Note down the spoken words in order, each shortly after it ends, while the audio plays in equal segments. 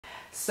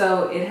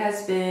So it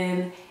has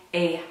been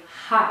a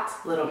hot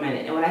little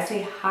minute. And when I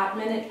say hot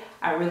minute,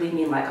 I really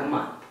mean like a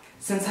month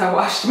since I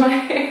washed my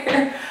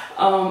hair.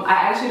 I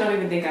actually don't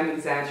even think I'm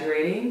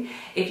exaggerating.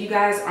 If you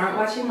guys aren't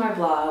watching my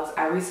vlogs,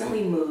 I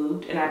recently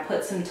moved and I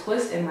put some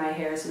twist in my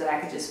hair so that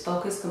I could just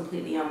focus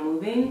completely on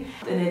moving.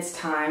 And it's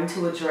time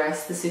to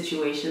address the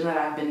situation that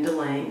I've been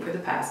delaying for the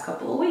past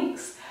couple of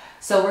weeks.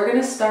 So we're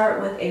gonna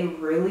start with a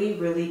really,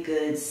 really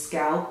good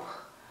scalp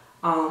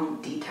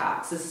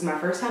detox. This is my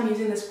first time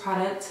using this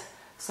product,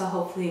 so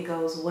hopefully it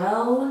goes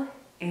well.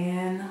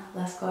 And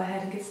let's go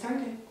ahead and get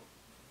started.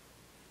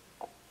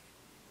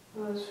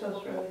 Oh, this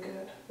feels really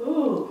good.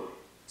 Ooh.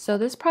 So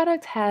this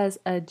product has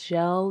a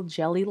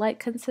jelly-like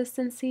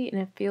consistency,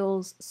 and it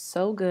feels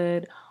so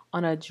good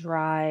on a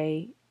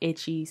dry,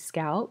 itchy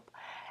scalp.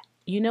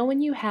 You know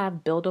when you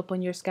have buildup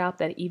on your scalp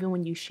that even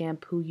when you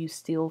shampoo, you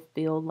still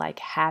feel like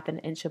half an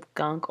inch of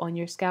gunk on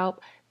your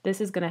scalp? This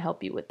is going to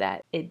help you with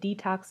that. It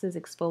detoxes,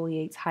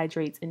 exfoliates,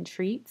 hydrates, and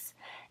treats,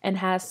 and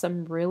has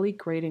some really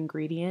great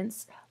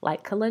ingredients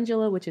like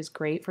calendula, which is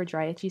great for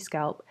dry, itchy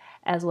scalp,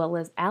 as well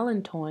as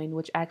allantoin,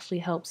 which actually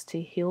helps to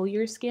heal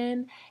your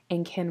skin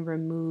and can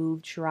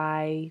remove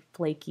dry,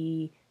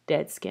 flaky,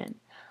 dead skin.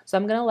 So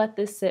I'm going to let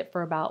this sit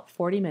for about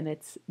 40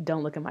 minutes.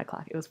 Don't look at my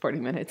clock. It was 40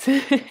 minutes.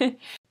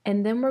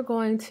 And then we're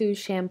going to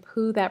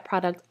shampoo that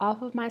product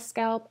off of my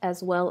scalp,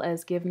 as well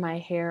as give my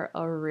hair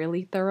a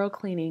really thorough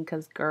cleaning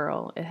because,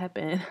 girl, it had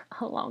been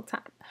a long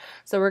time.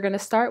 So we're going to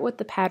start with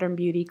the Pattern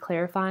Beauty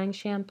Clarifying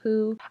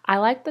Shampoo. I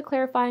like the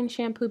clarifying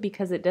shampoo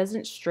because it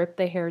doesn't strip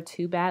the hair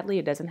too badly.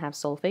 It doesn't have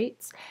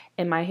sulfates.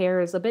 And my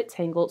hair is a bit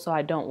tangled, so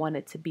I don't want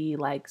it to be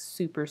like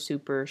super,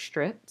 super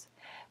stripped.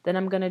 Then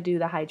I'm going to do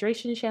the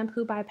Hydration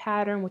Shampoo by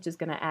Pattern, which is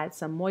going to add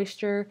some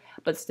moisture,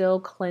 but still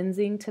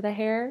cleansing to the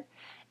hair.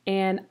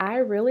 And I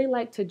really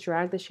like to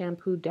drag the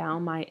shampoo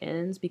down my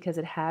ends because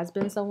it has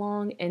been so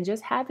long, and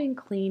just having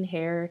clean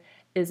hair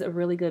is a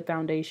really good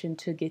foundation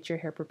to get your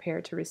hair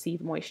prepared to receive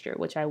moisture,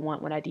 which I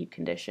want when I deep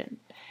condition.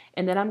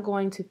 And then I'm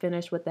going to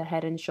finish with the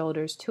Head &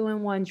 Shoulders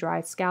 2-in-1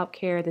 Dry Scalp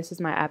Care. This is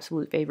my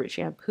absolute favorite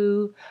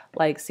shampoo.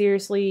 Like,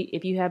 seriously,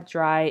 if you have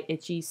dry,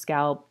 itchy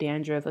scalp,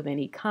 dandruff of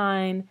any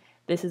kind,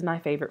 this is my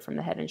favorite from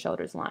the Head &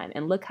 Shoulders line.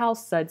 And look how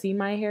sudsy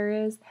my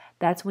hair is.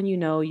 That's when you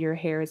know your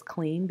hair is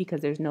clean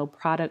because there's no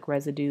product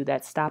residue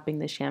that's stopping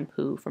the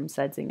shampoo from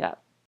sudsing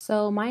up.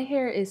 So my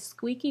hair is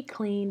squeaky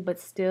clean but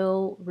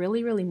still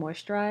really, really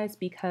moisturized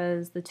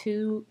because the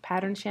two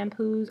Pattern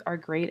shampoos are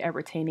great at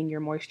retaining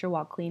your moisture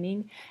while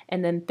cleaning.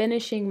 And then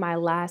finishing my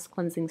last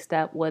cleansing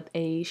step with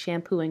a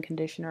shampoo and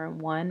conditioner in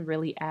one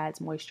really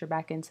adds moisture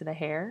back into the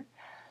hair.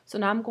 So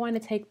now I'm going to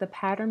take the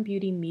Pattern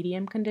Beauty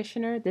Medium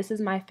Conditioner. This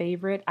is my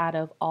favorite out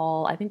of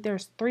all. I think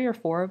there's 3 or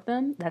 4 of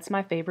them. That's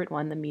my favorite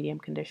one, the medium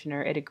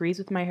conditioner. It agrees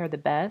with my hair the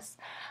best.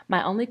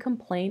 My only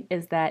complaint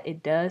is that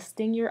it does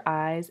sting your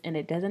eyes and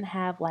it doesn't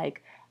have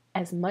like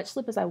as much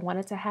slip as I want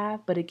it to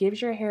have, but it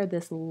gives your hair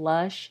this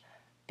lush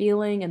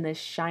feeling and this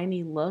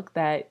shiny look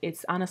that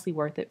it's honestly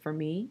worth it for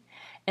me.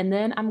 And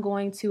then I'm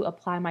going to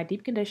apply my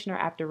deep conditioner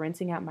after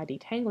rinsing out my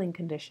detangling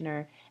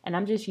conditioner, and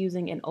I'm just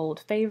using an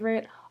old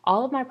favorite.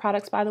 All of my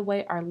products, by the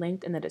way, are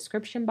linked in the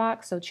description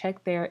box, so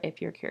check there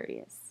if you're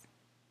curious.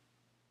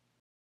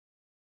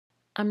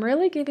 I'm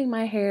really giving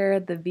my hair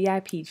the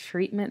VIP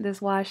treatment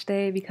this wash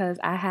day because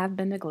I have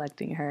been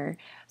neglecting her.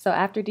 So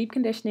after deep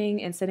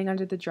conditioning and sitting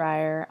under the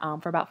dryer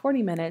for about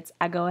 40 minutes,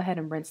 I go ahead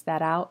and rinse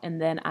that out,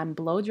 and then I'm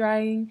blow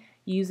drying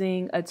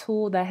using a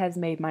tool that has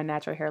made my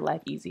natural hair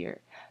life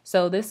easier.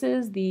 So this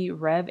is the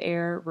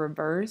RevAir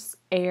Reverse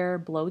Air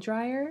Blow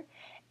Dryer.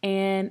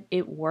 And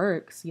it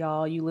works,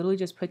 y'all. You literally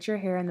just put your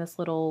hair in this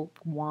little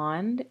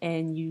wand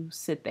and you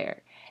sit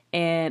there.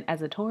 And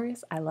as a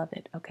Taurus, I love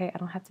it, okay? I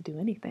don't have to do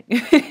anything.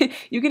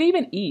 You can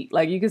even eat.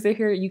 Like, you can sit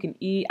here, you can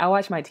eat. I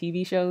watch my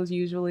TV shows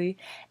usually,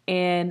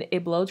 and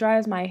it blow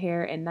dries my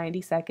hair in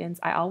 90 seconds.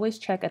 I always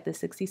check at the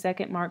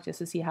 60-second mark just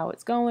to see how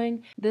it's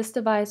going. This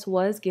device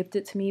was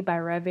gifted to me by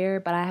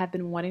RevAir, but I have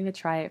been wanting to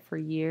try it for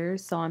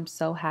years, so I'm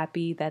so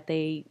happy that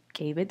they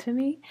gave it to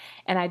me.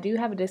 And I do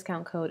have a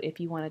discount code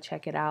if you want to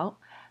check it out.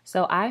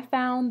 So I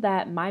found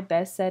that my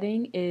best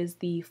setting is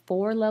the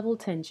 4-level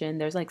tension.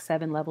 There's like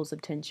 7 levels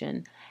of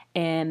tension,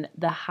 and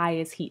the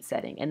highest heat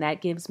setting. And that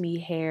gives me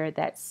hair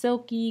that's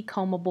silky,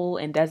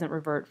 combable, and doesn't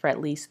revert for at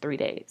least 3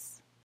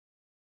 days.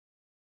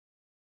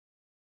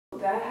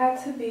 That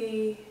had to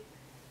be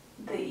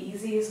the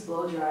easiest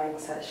blow drying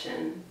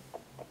session.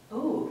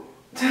 Ooh,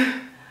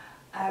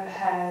 I've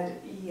had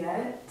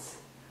yet.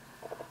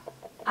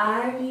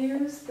 I've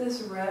used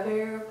this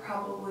RevAir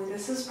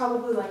this is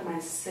probably like my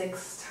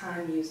 6th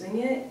time using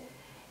it,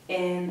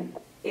 and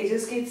it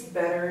just gets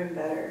better and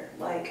better,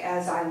 like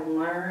as I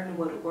learn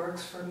what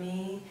works for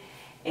me.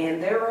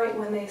 And they're right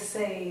when they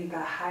say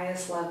the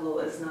highest level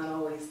is not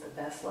always the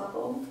best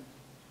level,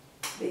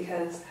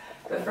 because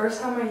the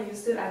first time I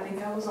used it, I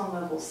think I was on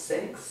level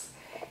 6,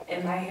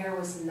 and my hair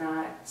was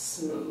not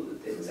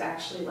smooth. It was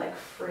actually like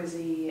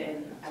frizzy,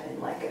 and I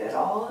didn't like it at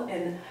all,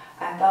 and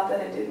I thought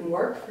that it didn't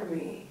work for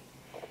me.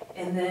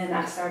 And then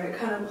I started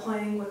kind of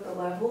playing with the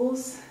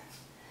levels,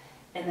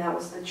 and that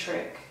was the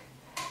trick.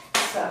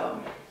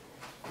 So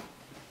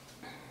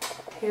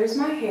here's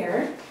my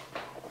hair.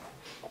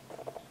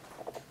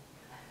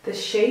 The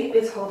shape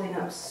is holding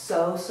up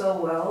so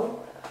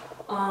well.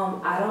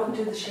 I don't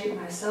do the shape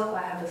myself.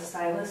 I have a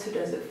stylist who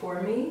does it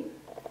for me.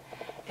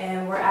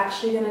 And we're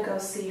actually gonna go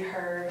see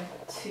her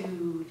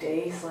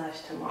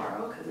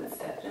today/tomorrow because it's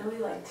definitely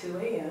like 2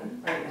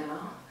 a.m. right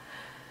now.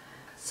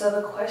 So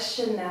the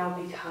question now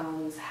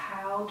becomes,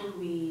 how do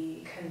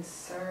we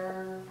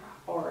conserve,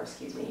 or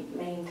excuse me,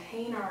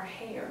 maintain our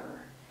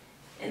hair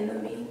in the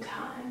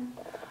meantime?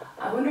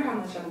 I wonder how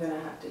much I'm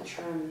gonna have to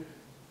trim.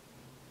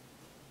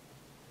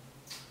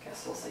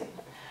 Guess we'll see.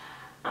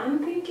 I'm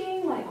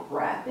thinking like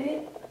wrap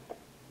it.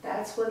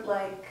 That's what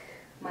like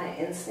my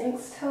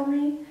instincts tell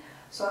me.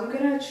 So I'm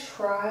gonna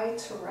try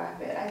to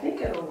wrap it. I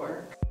think it'll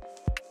work.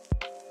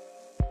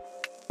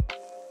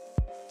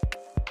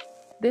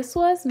 This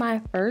was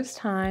my first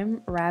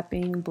time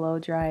wrapping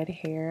blow-dried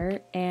hair,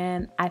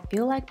 and I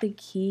feel like the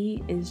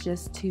key is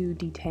just to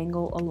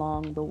detangle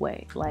along the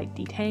way. Like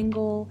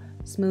detangle,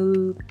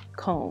 smooth,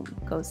 comb.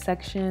 Go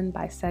section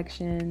by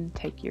section,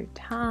 take your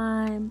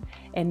time,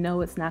 and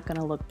know it's not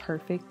gonna look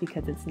perfect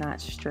because it's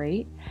not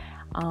straight.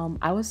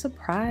 I was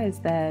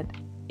surprised that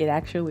it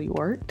actually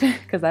worked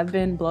because I've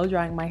been blow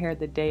drying my hair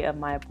the day of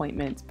my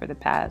appointments for the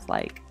past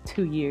like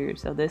 2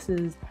 years. So this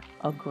is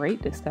a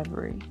great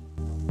discovery.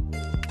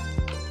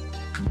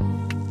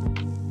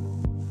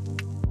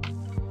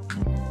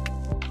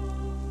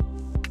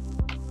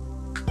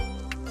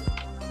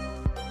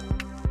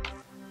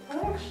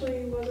 That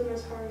actually wasn't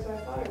as hard as I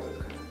thought it was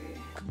gonna be.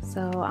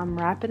 So I'm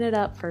wrapping it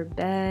up for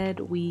bed.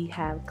 We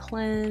have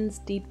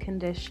cleansed, deep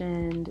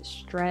conditioned,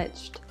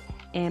 stretched,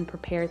 and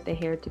prepared the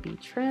hair to be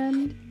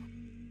trimmed.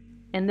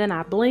 And then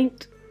I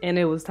blinked and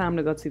it was time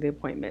to go to the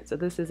appointment. So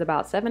this is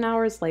about 7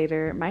 hours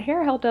later. My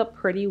hair held up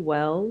pretty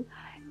well.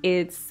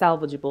 It's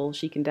salvageable.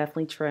 She can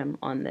definitely trim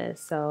on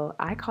this. So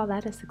I call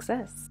that a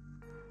success.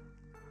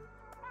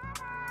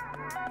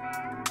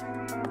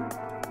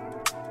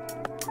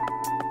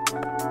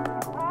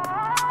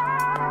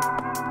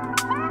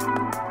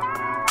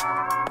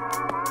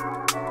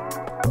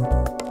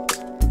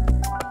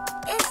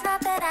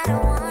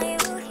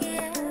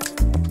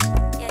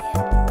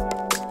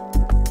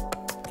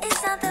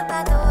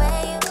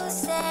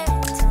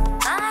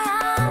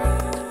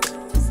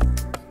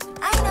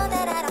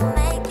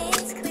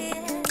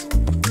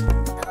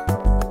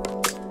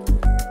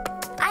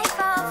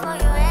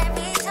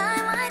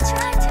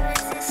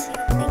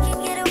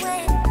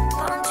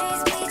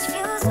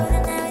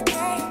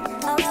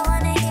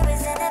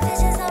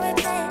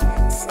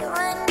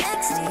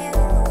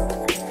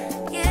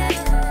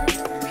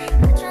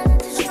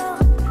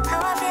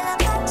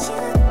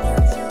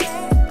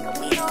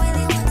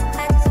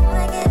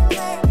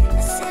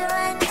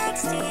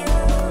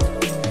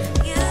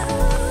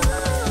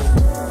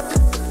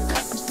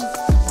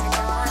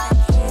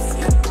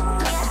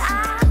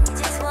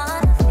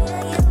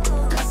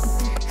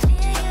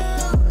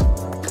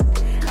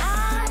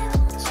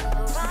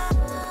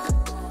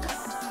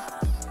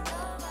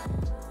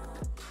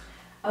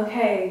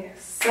 Okay,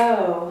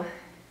 so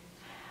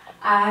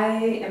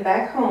I am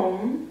back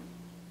home.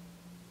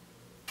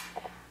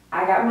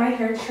 I got my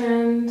hair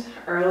trimmed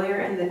earlier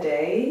in the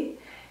day,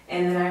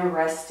 and then I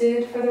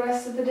rested for the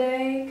rest of the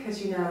day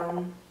because, you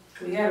know,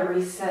 we gotta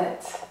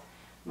reset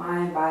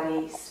mind,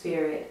 body,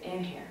 spirit,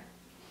 and hair.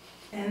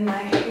 And my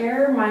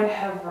hair might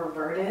have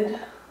reverted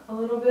a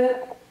little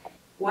bit.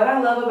 What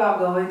I love about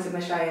going to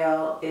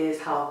Mishael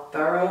is how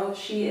thorough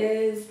she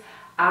is.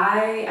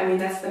 I mean,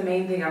 that's the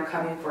main thing I'm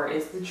coming for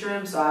is the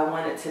trim. So I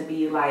want it to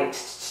be like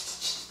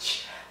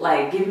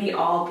give me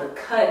all the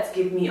cuts,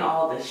 give me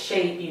all the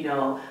shape, you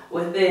know,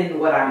 within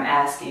what I'm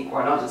asking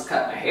for. And I'll just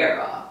cut my hair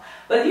off.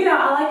 But, you know,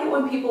 I like it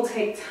when people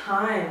take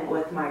time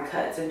with my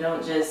cuts and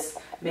don't just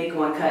make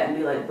one cut and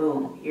be like,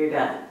 boom, you're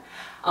done.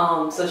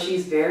 So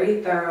she's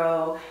very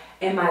thorough.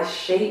 And my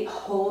shape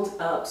holds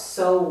up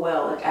so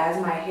well. Like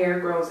as my hair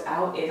grows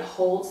out, it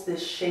holds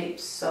this shape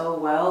so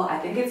well. I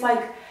think it's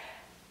like,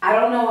 I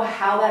don't know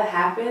how that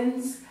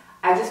happens.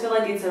 I just feel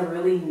like it's a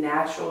really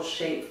natural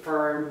shape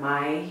for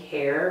my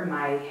hair,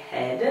 my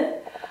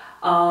head.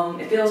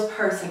 It feels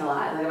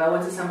personalized. Like if I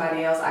went to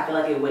somebody else, I feel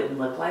like it wouldn't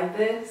look like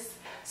this.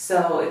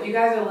 So if you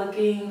guys are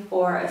looking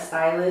for a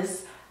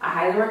stylist, I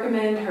highly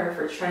recommend her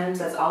for trims.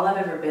 That's all I've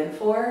ever been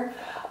for.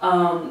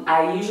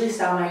 I usually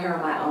style my hair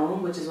on my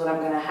own, which is what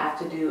I'm gonna have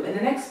to do in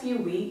the next few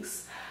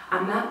weeks.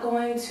 I'm not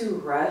going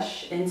to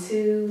rush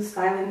into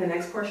styling the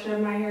next portion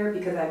of my hair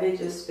because I did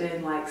just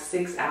spend like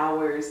 6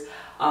 hours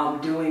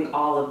doing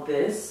all of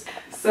this.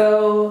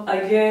 So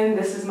again,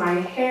 this is my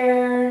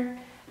hair,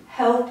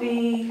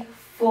 healthy,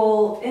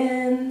 full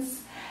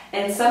ends.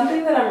 And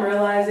something that I'm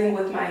realizing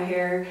with my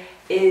hair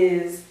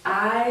is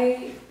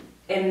I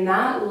am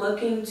not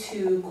looking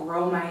to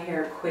grow my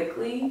hair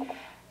quickly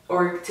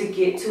or to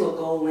get to a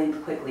goal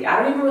length quickly.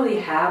 I don't even really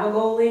have a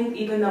goal length,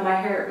 even though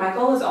my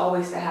goal is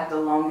always to have the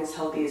longest,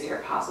 healthiest hair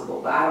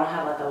possible, but I don't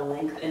have like a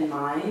length in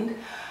mind.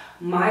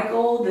 My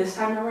goal this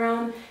time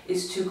around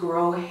is to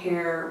grow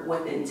hair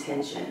with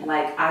intention.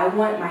 Like, I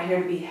want my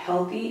hair to be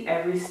healthy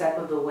every step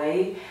of the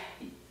way.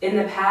 In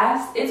the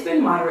past, it's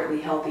been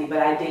moderately healthy, but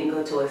I didn't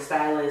go to a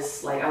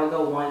stylist. Like, I would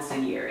go once a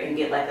year and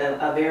get like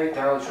a very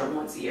thorough trim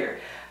once a year.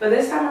 But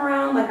this time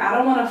around, like, I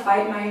don't want to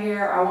fight my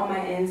hair. I want my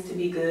ends to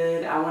be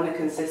good. I want to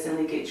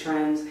consistently get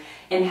trims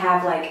and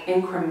have like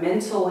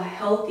incremental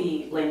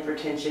healthy length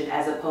retention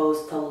as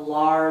opposed to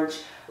large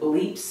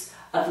leaps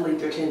of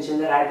length retention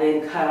that I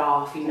then cut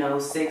off, you know,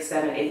 6,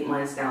 7, 8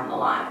 months down the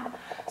line.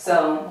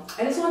 So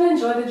I just want to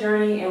enjoy the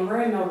journey, and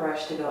we're in no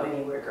rush to go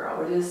anywhere, girl.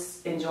 We're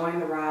just enjoying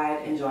the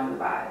ride, enjoying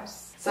the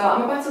vibes. So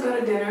I'm about to go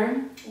to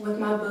dinner with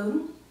my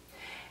boo,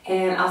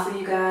 and I'll see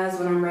you guys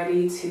when I'm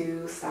ready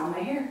to style my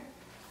hair.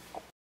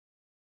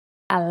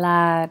 I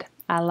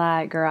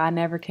lied, girl. I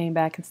never came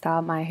back and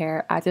styled my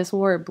hair. I just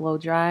wore it blow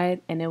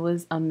dried, and it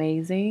was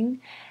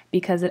amazing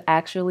because it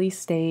actually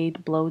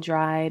stayed blow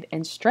dried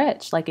and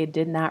stretched. Like, it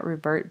did not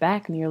revert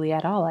back nearly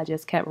at all. I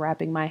just kept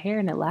wrapping my hair,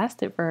 and it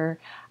lasted for,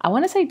 I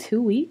want to say,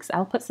 2 weeks.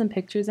 I'll put some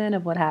pictures in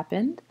of what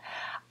happened.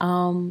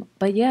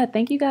 But yeah,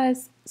 thank you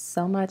guys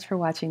so much for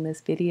watching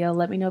this video.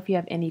 Let me know if you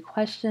have any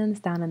questions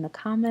down in the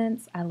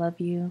comments. I love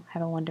you.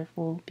 Have a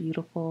wonderful,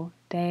 beautiful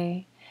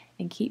day,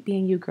 and keep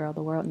being you, girl.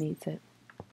 The world needs it.